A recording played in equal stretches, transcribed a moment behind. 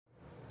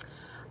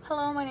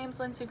Hello, my name is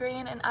Lindsay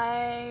Green and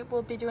I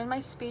will be doing my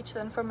speech,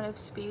 the informative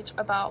speech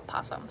about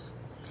possums.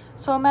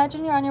 So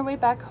imagine you're on your way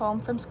back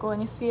home from school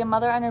and you see a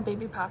mother and her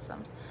baby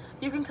possums.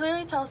 You can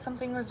clearly tell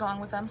something was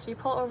wrong with them, so you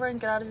pull over and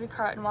get out of your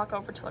car and walk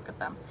over to look at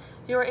them.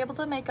 You are able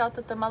to make out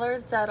that the mother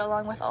is dead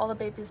along with all the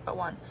babies but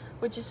one.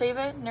 Would you save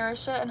it,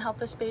 nourish it, and help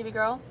this baby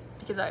grow?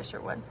 Because I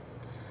sure would.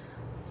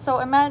 So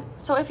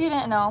if you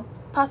didn't know,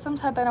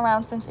 possums have been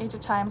around since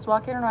ancient times,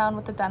 walking around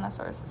with the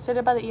dinosaurs.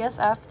 Stated by the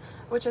ESF,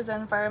 which is the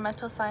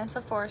Environmental Science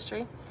of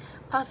Forestry,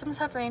 possums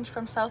have ranged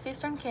from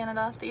southeastern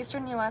Canada, the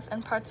eastern US,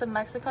 and parts of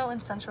Mexico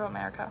and Central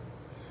America.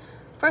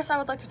 First, I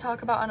would like to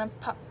talk about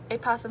a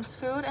possum's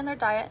food and their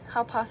diet,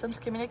 how possums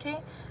communicate,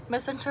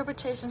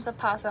 misinterpretations of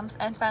possums,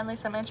 and finally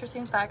some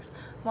interesting facts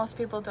most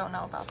people don't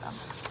know about them.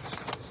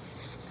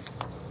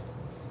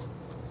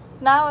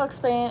 Now I'll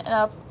explain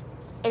a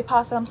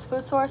possum's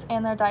food source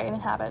and their diet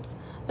and habits.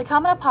 The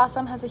common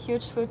opossum has a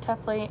huge food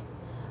template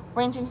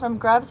ranging from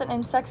grubs and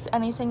insects to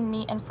anything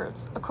meat and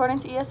fruits. According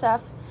to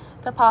ESF,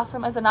 the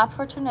possum is an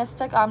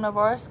opportunistic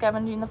omnivore,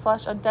 scavenging the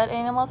flesh of dead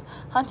animals,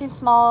 hunting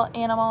small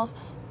animals,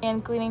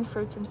 and gleaning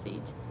fruits and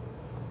seeds.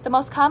 The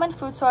most common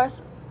food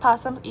source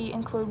possums eat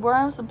include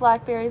worms,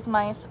 blackberries,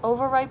 mice,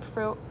 overripe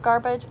fruit,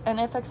 garbage, and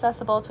if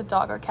accessible to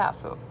dog or cat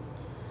food.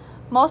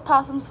 Most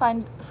possums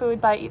find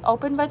food by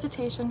open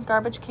vegetation,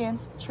 garbage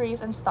cans,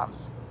 trees, and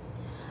stumps.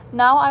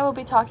 Now I will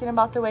be talking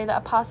about the way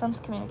that opossums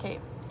communicate.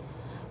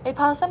 A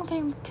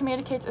possum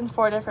communicates in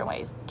 4 different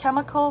ways: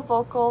 chemical,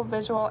 vocal,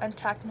 visual, and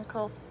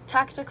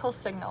tactical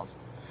signals.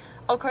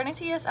 According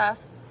to ESF,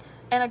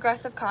 in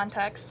aggressive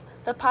context,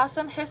 the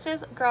possum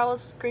hisses,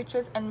 growls,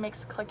 screeches, and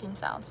makes clicking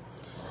sounds.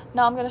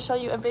 Now I'm going to show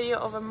you a video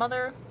of a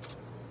mother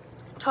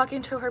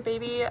talking to her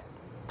baby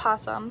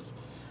possums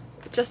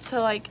just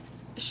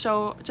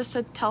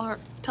to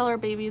tell her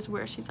babies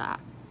where she's at.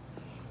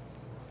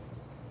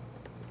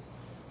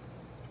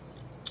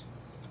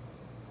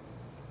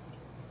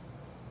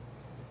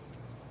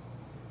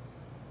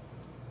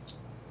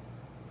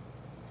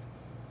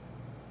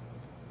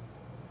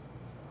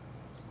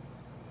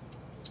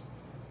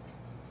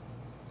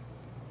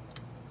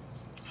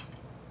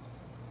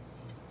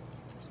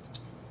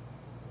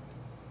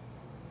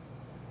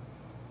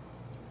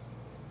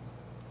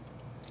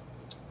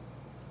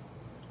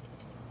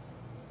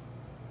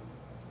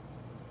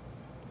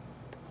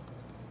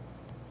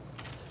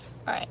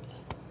 All right.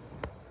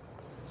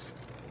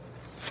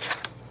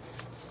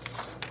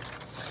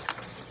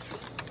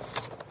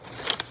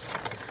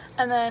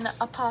 And then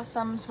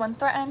opossums, when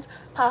threatened,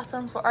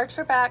 possums will arch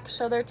their back,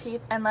 show their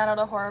teeth, and let out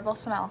a horrible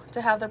smell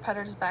to have their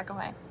predators back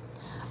away.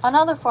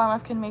 Another form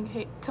of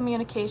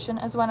communication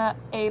is when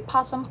a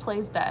possum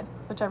plays dead,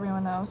 which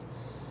everyone knows.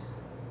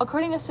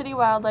 According to City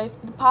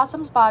Wildlife, the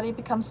possum's body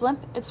becomes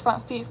limp, its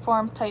front feet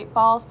form tight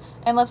balls,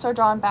 and lips are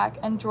drawn back,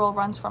 and drool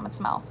runs from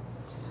its mouth.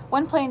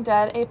 When playing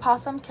dead, a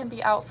possum can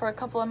be out for a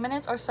couple of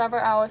minutes or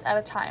several hours at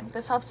a time.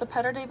 This helps the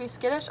predator be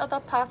skittish of the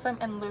possum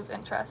and lose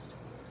interest.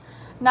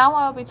 Now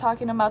I will be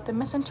talking about the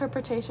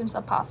misinterpretations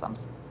of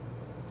possums.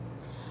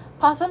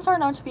 Possums are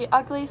known to be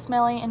ugly,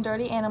 smelly, and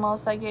dirty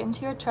animals that get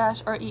into your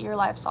trash or eat your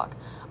livestock.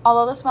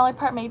 Although the smelly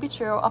part may be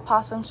true,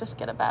 opossums just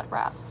get a bad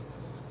rap.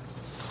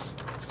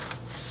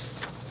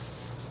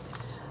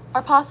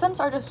 Opossums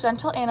are just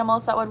gentle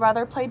animals that would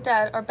rather play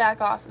dead or back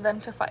off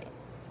than to fight,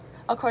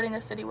 according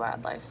to City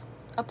Wildlife.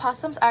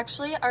 Opossums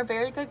actually are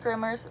very good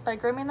groomers. By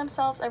grooming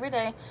themselves every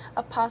day,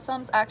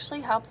 opossums are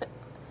actually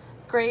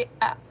great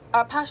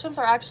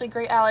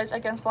allies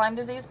against Lyme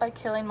disease by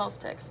killing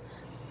most ticks.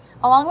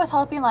 Along with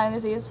helping Lyme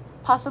disease,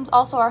 possums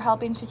also are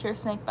helping to cure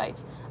snake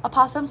bites.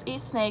 Opossums eat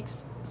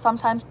snakes,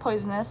 sometimes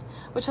poisonous,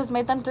 which has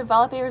made them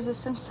develop a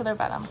resistance to their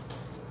venom.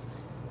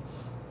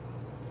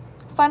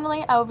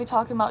 Finally, I will be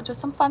talking about just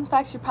some fun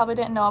facts you probably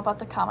didn't know about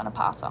the common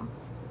opossum.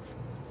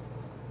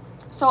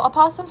 So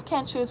opossums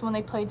can't choose when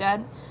they play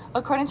dead.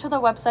 According to the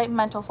website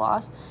Mental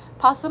Floss,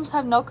 possums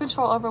have no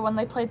control over when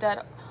they play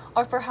dead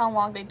or for how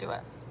long they do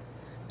it.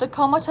 The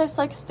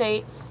comatose-like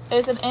state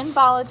is an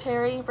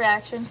involuntary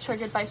reaction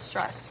triggered by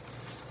stress.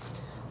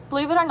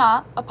 Believe it or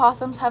not,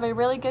 opossums have a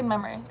really good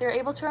memory. They're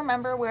able to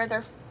remember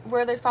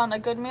where they found a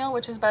good meal,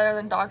 which is better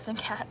than dogs and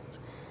cats.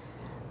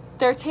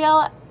 Their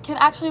tail can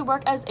actually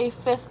work as a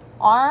 5th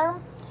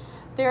arm.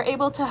 The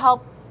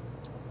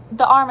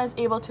arm is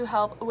able to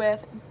help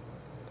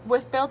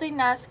with building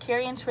nests,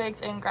 carrying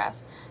twigs, and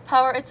grass.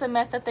 However, it's a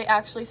myth that they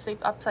actually sleep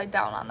upside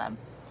down on them.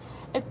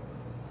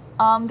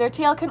 Their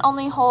tail can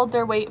only hold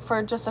their weight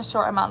for just a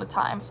short amount of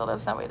time, so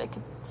there's no way they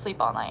could sleep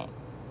all night.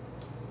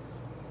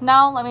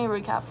 Now, let me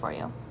recap for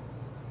you.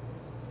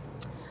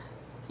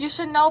 You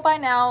should know by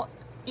now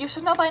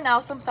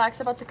some facts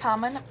about the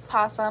common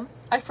possum.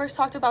 I first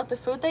talked about the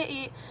food they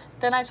eat,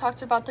 then I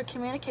talked about their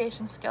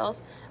communication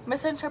skills,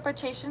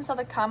 misinterpretations of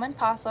the common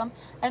possum,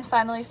 and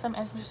finally some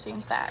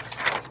interesting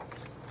facts.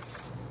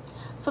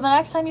 So the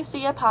next time you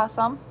see a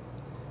possum,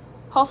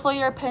 hopefully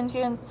your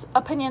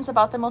opinions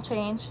about them will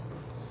change.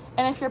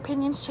 And if your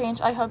opinions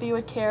change, I hope you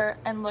would care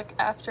and look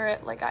after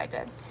it like I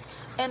did.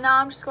 And now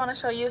I'm just going to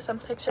show you some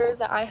pictures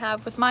that I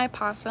have with my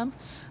possum.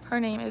 Her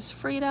name is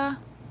Frida.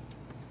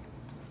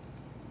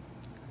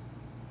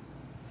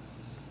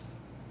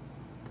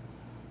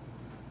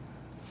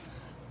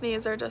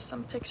 These are just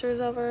some pictures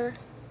of her.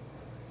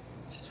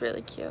 She's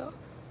really cute.